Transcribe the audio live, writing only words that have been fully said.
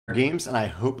Games, and I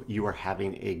hope you are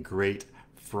having a great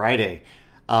Friday.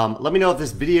 Let me know if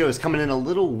this video is coming in a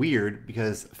little weird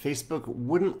because Facebook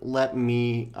wouldn't let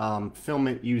me film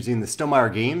it using the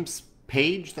Stonemeyer Games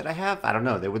page that I have. I don't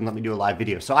know, they wouldn't let me do a live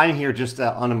video. So I'm here just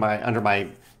under my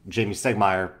Jamie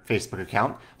Stegmeyer Facebook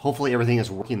account. Hopefully everything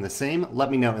is working the same. Let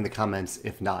me know in the comments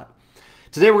if not.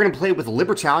 Today we're going to play with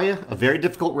Libertalia, a very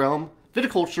difficult realm,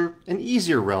 Viticulture, an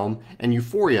easier realm, and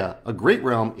Euphoria, a great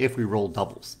realm if we roll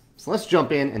doubles. So let's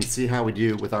jump in and see how we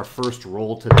do with our first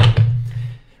roll today.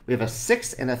 We have a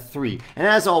 6 and a 3. And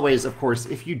as always, of course,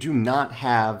 if you do not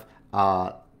have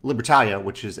Libertalia,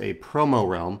 which is a promo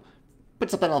realm,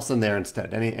 put something else in there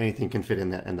instead. Anything can fit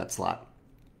in that slot.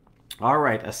 All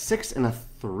right, a 6 and a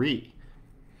 3.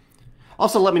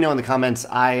 Also, let me know in the comments.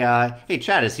 Hey,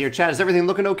 Chad is here. Chad, is everything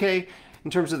looking okay in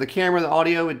terms of the camera, the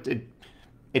audio?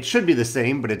 It should be the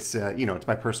same, but it's it's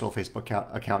my personal Facebook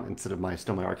account instead of my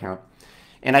Stonemeyer account.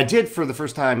 And I did, for the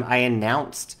first time, I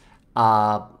announced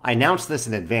this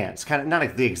in advance, kind of not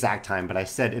at the exact time, but I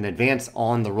said in advance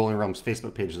on the Rolling Realms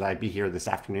Facebook page that I'd be here this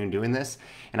afternoon doing this,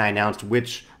 and I announced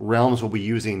which realms we'll be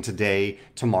using today,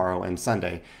 tomorrow, and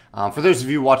Sunday. For those of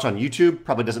you who watch on YouTube,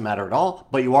 probably doesn't matter at all,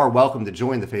 but you are welcome to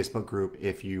join the Facebook group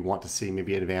if you want to see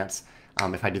maybe in advance,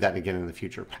 if I do that again in the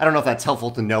future. I don't know if that's helpful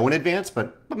to know in advance,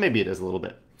 but maybe it is a little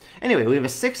bit. Anyway, we have a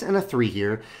 6 and a 3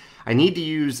 here. I need to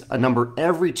use a number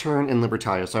every turn in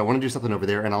Libertalia, so I want to do something over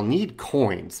there, and I'll need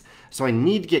coins. So I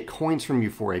need to get coins from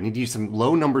Euphoria. I need to use some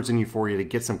low numbers in Euphoria to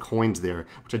get some coins there,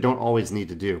 which I don't always need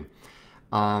to do.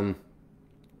 I'll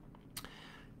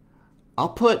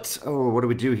put, what do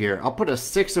we do here? I'll put a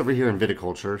 6 over here in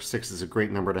Viticulture. 6 is a great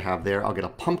number to have there. I'll get a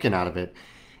pumpkin out of it.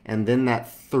 And then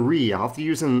that 3, I'll have to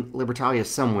use in Libertalia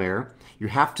somewhere. You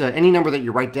have to, any number that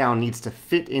you write down needs to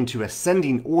fit into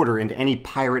ascending order into any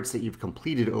pirates that you've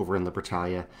completed over in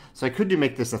Libertalia. So I could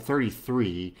make this a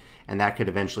 33, and that could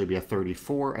eventually be a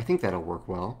 34. I think that'll work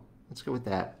well. Let's go with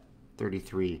that,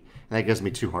 33. And that gives me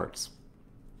 2 hearts.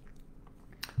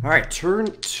 All right,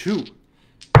 turn 2.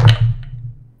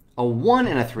 A 1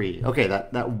 and a 3. Okay,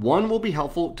 that 1 will be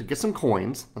helpful to get some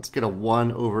coins. Let's get a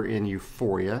 1 over in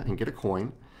Euphoria and get a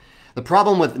coin. The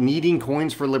problem with needing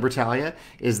coins for Libertalia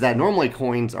is that normally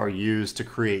coins are used to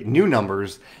create new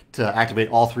numbers to activate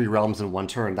all 3 realms in one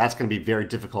turn. That's going to be very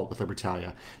difficult with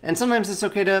Libertalia. And sometimes it's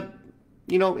okay to,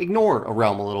 ignore a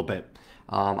realm a little bit.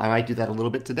 I might do that a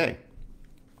little bit today.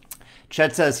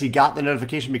 Ched says he got the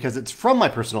notification because it's from my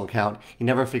personal account. He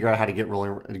never figured out how to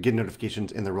get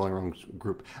notifications in the Rolling Realms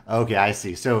group. Okay, I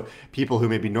see. So people who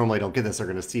maybe normally don't get this are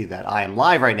going to see that I am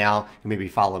live right now and maybe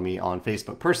follow me on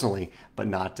Facebook personally, but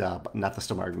not the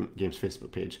Stonemeyer Games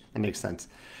Facebook page. That makes sense.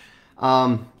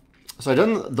 So I've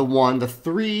done the 1. The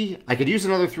 3, I could use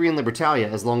another 3 in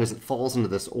Libertalia as long as it falls into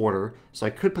this order. So I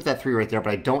could put that 3 right there,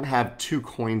 but I don't have 2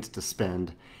 coins to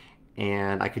spend.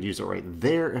 And I could use it right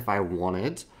there if I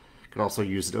wanted. Could also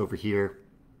use it over here.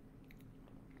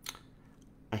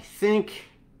 I think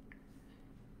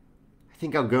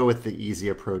I'll go with the easy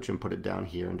approach and put it down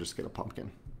here and just get a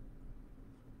pumpkin.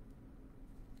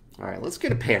 All right, let's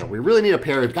get a pair. We really need a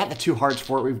pair. We've got the 2 hearts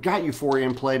for it. We've got Euphoria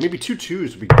in play. Maybe 2 2s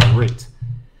would be great.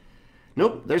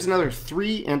 Nope, there's another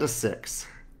 3 and a 6.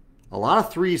 A lot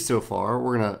of 3s so far.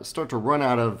 We're going to start to run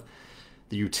out of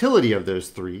the utility of those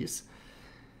 3s.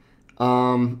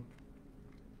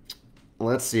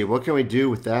 Let's see, what can we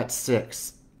do with that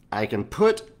 6? I can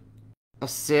put a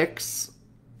 6.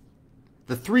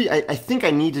 The 3, I think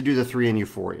I need to do the 3 in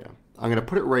Euphoria. I'm going to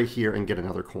put it right here and get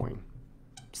another coin.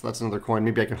 So that's another coin.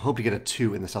 Maybe I can hope to get a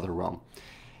 2 in this other realm.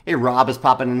 Hey, Rob is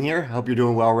popping in here. I hope you're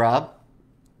doing well, Rob.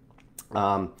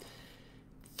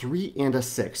 3 and a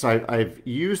 6. So I've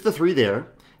used the 3 there.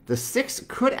 The 6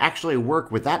 could actually work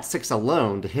with that 6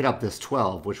 alone to hit up this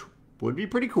 12, which would be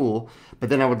pretty cool, but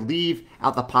then I would leave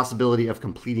out the possibility of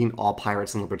completing all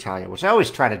pirates in Libertalia, which I always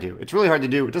try to do. It's really hard to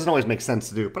do. It doesn't always make sense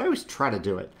to do, but I always try to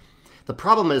do it. The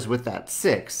problem is with that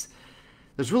 6,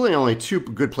 there's really only 2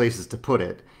 good places to put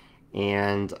it,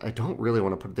 and I don't really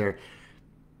want to put it there.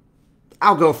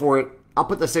 I'll go for it. I'll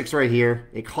put the 6 right here.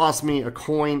 It costs me a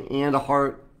coin and a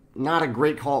heart. Not a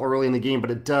great call early in the game, but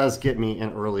it does get me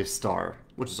an early star,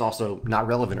 which is also not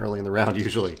relevant early in the round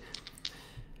usually.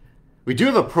 We do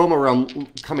have a promo realm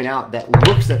coming out that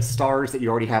looks at stars that you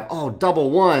already have. Oh,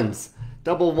 double 1s.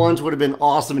 Double 1s would have been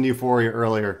awesome in Euphoria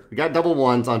earlier. We got double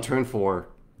 1s on turn 4.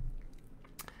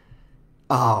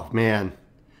 Oh, man.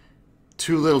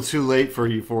 Too little too late for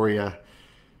Euphoria.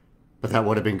 But that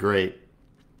would have been great.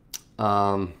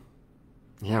 Yeah,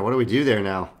 what do we do there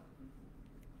now?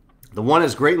 The 1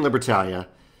 is great in Libertalia.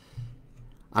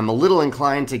 I'm a little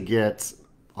inclined to get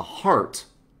a heart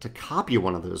to copy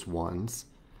one of those 1s.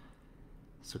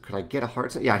 So could I get a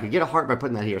heart? Yeah, I could get a heart by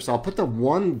putting that here. So I'll put the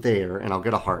 1 there, and I'll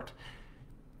get a heart.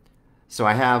 So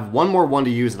I have one more 1 to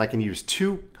use, and I can use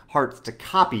 2 hearts to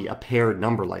copy a paired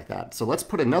number like that. So let's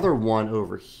put another 1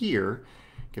 over here,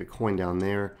 get a coin down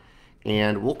there,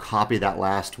 and we'll copy that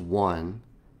last 1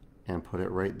 and put it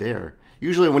right there.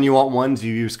 Usually when you want 1s,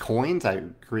 you use coins. I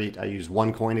use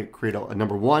 1 coin to create a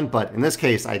number 1, but in this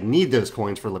case, I need those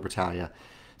coins for Libertalia.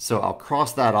 So I'll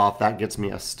cross that off. That gets me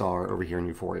a star over here in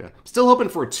Euphoria. Still hoping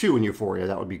for a 2 in Euphoria.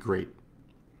 That would be great.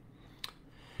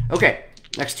 Okay,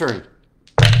 next turn.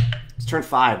 It's turn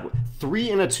 5.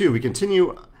 3 and a 2. We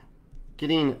continue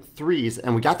getting 3s,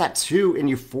 and we got that 2 in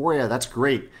Euphoria. That's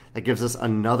great. That gives us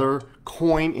another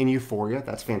coin in Euphoria.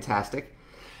 That's fantastic.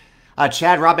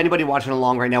 Chad, Rob, anybody watching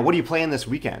along right now, what are you playing this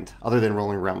weekend? Other than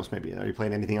Rolling Realms, maybe. Are you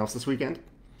playing anything else this weekend?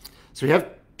 So we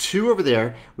have 2 over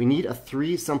there. We need a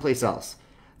 3 someplace else.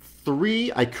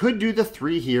 3, I could do the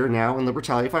 3 here now in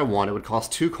Libertalia if I want. It would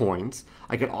cost 2 coins.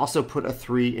 I could also put a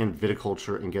 3 in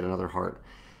Viticulture and get another heart.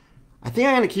 I think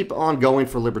I'm going to keep on going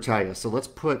for Libertalia. So let's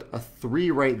put a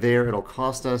 3 right there. It'll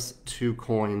cost us 2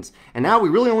 coins. And now we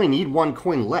really only need 1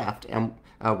 coin left, and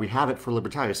we have it for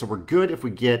Libertalia. So we're good if we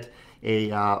get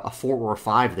a 4 or a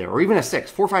 5 there, or even a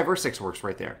 6. 4, 5, or 6 works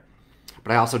right there.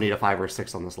 But I also need a 5 or a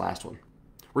 6 on this last one.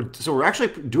 So we're actually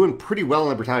doing pretty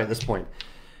well in Libertalia at this point.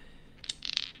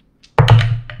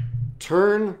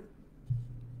 Turn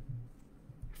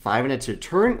 5 and a 2.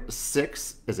 Turn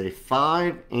 6 is a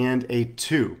 5 and a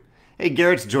 2. Hey,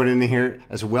 Garrett's joining in here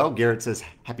as well. Garrett says,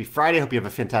 happy Friday. Hope you have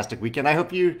a fantastic weekend. I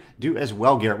hope you do as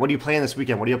well, Garrett. What are you playing this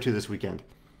weekend? What are you up to this weekend?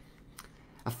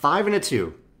 A 5 and a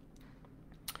 2.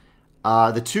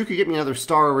 The 2 could get me another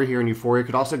star over here in Euphoria.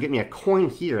 Could also get me a coin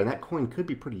here, and that coin could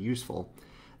be pretty useful.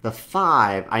 The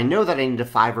 5, I know that I need a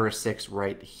 5 or a 6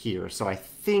 right here, so I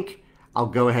think I'll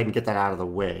go ahead and get that out of the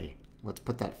way. Let's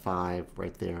put that 5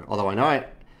 right there. Although I know I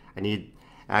need,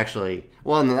 actually,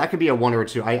 well, that could be a 1 or a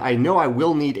 2. I know I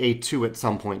will need a 2 at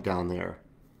some point down there.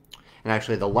 And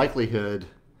actually, the likelihood,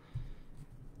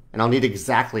 and I'll need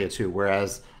exactly a 2,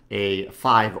 whereas a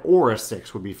 5 or a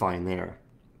 6 would be fine there.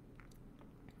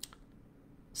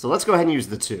 So let's go ahead and use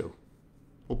the 2.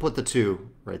 We'll put the 2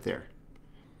 right there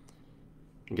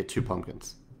and get 2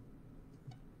 pumpkins.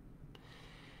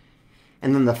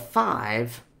 And then the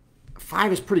 5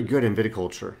 is pretty good in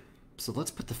Viticulture. So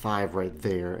let's put the 5 right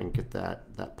there and get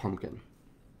that pumpkin.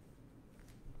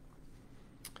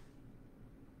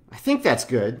 I think that's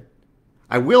good.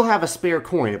 I will have a spare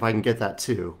coin if I can get that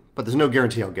too, but there's no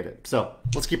guarantee I'll get it. So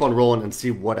let's keep on rolling and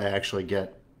see what I actually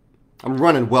get. I'm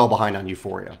running well behind on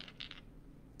Euphoria.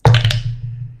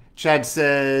 Chad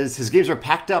says his games are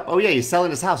packed up. Oh yeah, he's selling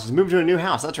his house. He's moving to a new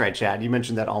house. That's right, Chad. You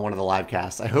mentioned that on one of the live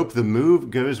casts. I hope the move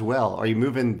goes well. Are you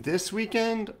moving this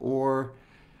weekend, or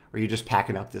are you just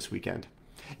packing up this weekend?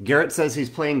 Garrett says he's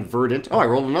playing Verdant. Oh, I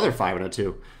rolled another 5 and a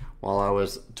 2 while I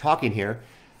was talking here.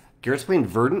 Garrett's playing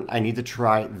Verdant. I need to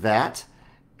try that.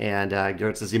 And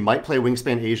Garrett says he might play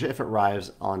Wingspan Asia if it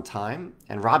arrives on time.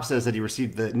 And Rob says that he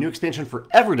received the new expansion for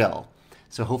Everdell.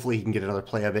 So hopefully he can get another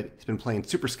play of it. He's been playing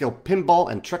Super Skill Pinball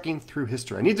and Trekking Through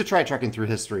History. I need to try Trekking Through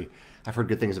History. I've heard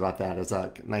good things about that as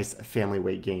a nice family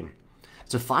weight game.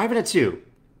 So 5 and a 2.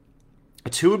 A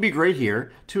 2 would be great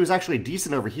here. 2 is actually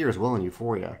decent over here as well in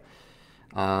Euphoria.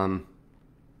 But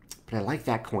I like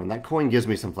that coin. That coin gives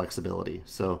me some flexibility.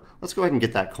 So let's go ahead and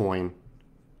get that coin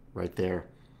right there.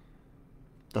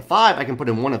 The 5 I can put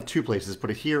in one of 2 places. Put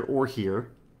it here or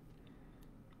here.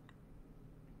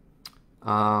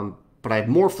 But I have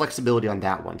more flexibility on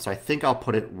that one. So I think I'll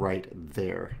put it right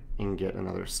there and get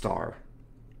another star.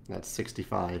 That's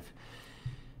 65.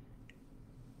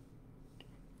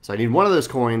 So I need one of those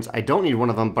coins. I don't need one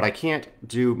of them, but I can't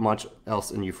do much else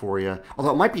in Euphoria.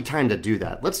 Although it might be time to do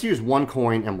that. Let's use 1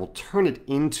 coin and we'll turn it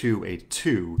into a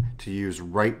 2 to use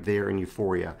right there in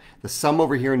Euphoria. The sum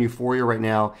over here in Euphoria right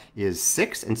now is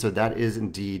 6, and so that is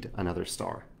indeed another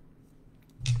star.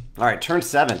 All right, turn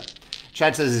 7.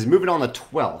 Chad says he's moving on the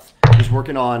 12th. He's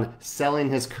working on selling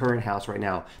his current house right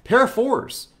now. Pair of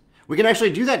 4s. We can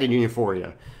actually do that in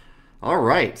Euphoria. All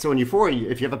right, so in Euphoria,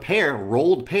 if you have a pair,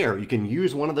 rolled pair, you can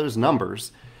use one of those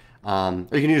numbers. Or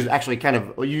you can use actually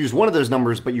you use one of those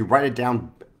numbers, but you write it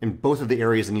down in both of the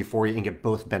areas in Euphoria and get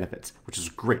both benefits, which is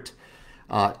great.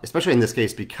 Especially in this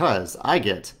case because I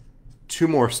get 2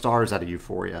 more stars out of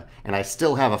Euphoria, and I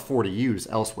still have a 4 to use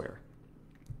elsewhere.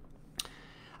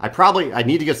 I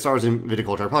need to get stars in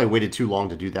Viticulture. I probably waited too long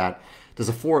to do that. There's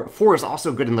a 4 is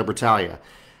also good in Libertalia.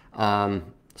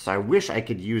 So I wish I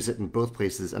could use it in both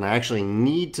places, and I actually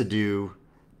need to do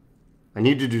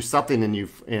something in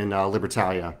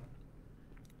Libertalia.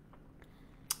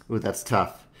 Ooh, that's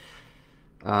tough.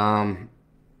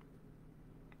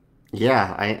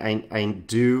 Yeah, I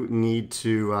do need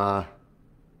to.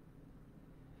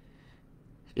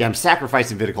 Yeah, I'm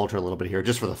sacrificing Viticulture a little bit here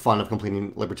just for the fun of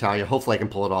completing Libertalia. Hopefully I can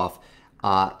pull it off.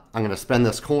 I'm going to spend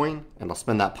this coin, and I'll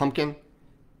spend that pumpkin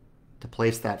to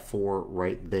place that 4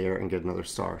 right there and get another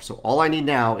star. So all I need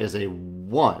now is a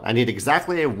 1. I need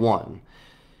exactly a 1.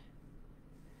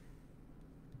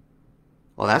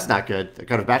 Well, that's not good. I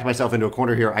kind of backed myself into a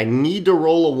corner here. I need to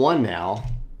roll a 1 now,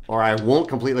 or I won't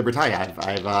complete Libertalia.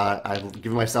 I've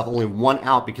given myself only 1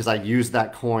 out because I used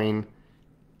that coin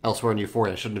elsewhere in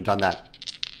Euphoria. I shouldn't have done that.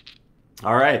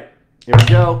 All right, here we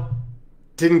go.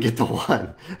 Didn't get the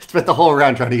 1. Spent the whole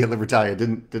round trying to get Libertalia.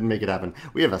 Didn't make it happen.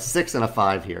 We have a 6 and a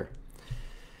 5 here.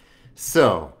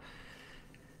 So,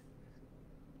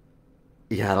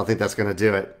 yeah, I don't think that's going to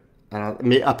do it.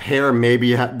 A pair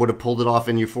maybe would have pulled it off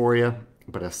in Euphoria,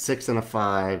 but a 6 and a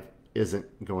 5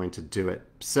 isn't going to do it.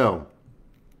 So,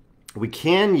 we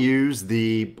can use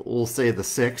we'll say the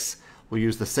 6. We'll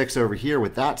use the 6 over here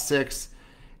with that 6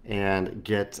 and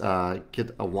get a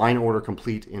wine order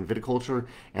complete in Viticulture.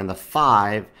 And the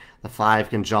 5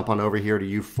 can jump on over here to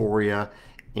Euphoria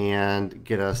and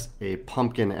get us a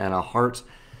pumpkin and a heart.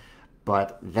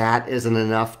 But that isn't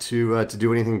enough to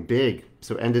do anything big.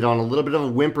 So ended on a little bit of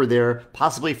a whimper there,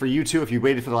 possibly for you too if you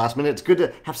waited for the last minute. It's good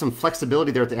to have some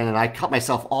flexibility there at the end, and I cut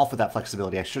myself off with that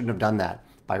flexibility. I shouldn't have done that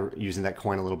by using that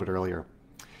coin a little bit earlier.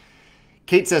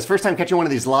 Kate says, first time catching one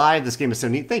of these live. This game is so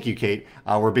neat. Thank you, Kate.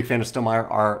 We're a big fan of Stonemaier.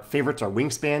 Our favorites are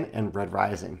Wingspan and Red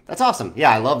Rising. That's awesome. Yeah,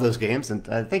 I love those games. And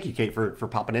thank you, Kate, for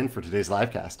popping in for today's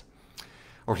live cast.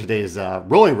 Or today's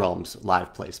Rolling Realms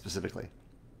live play specifically.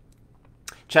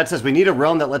 Chad says, we need a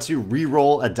realm that lets you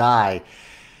re-roll a die.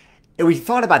 And we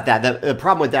thought about that. The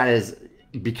problem with that is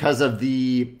because of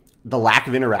the lack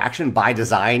of interaction by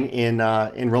design in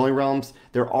Rolling Realms,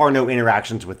 there are no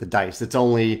interactions with the dice. It's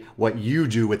only what you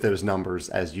do with those numbers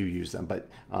as you use them. But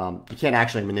you can't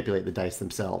actually manipulate the dice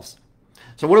themselves.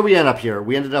 So what did we end up here?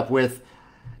 We ended up with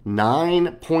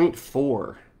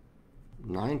 9.4.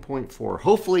 9.4.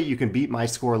 Hopefully you can beat my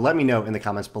score. Let me know in the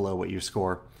comments below what you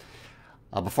score.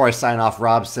 Before I sign off,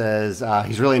 Rob says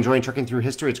he's really enjoying trekking through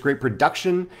history. It's great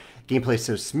production. Gameplay is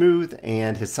so smooth,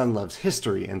 and his son loves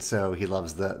history, and so he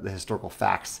loves the historical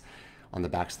facts on the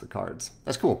backs of the cards.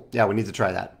 That's cool. Yeah, we need to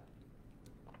try that.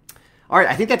 All right,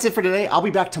 I think that's it for today. I'll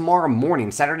be back tomorrow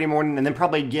morning, Saturday morning, and then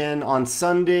probably again on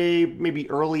Sunday, maybe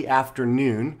early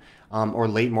afternoon or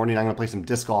late morning. I'm going to play some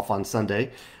disc golf on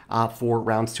Sunday for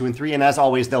rounds 2 and 3, and as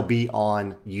always, they'll be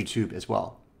on YouTube as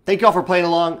well. Thank you all for playing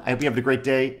along. I hope you have a great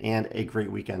day and a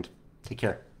great weekend. Take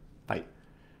care.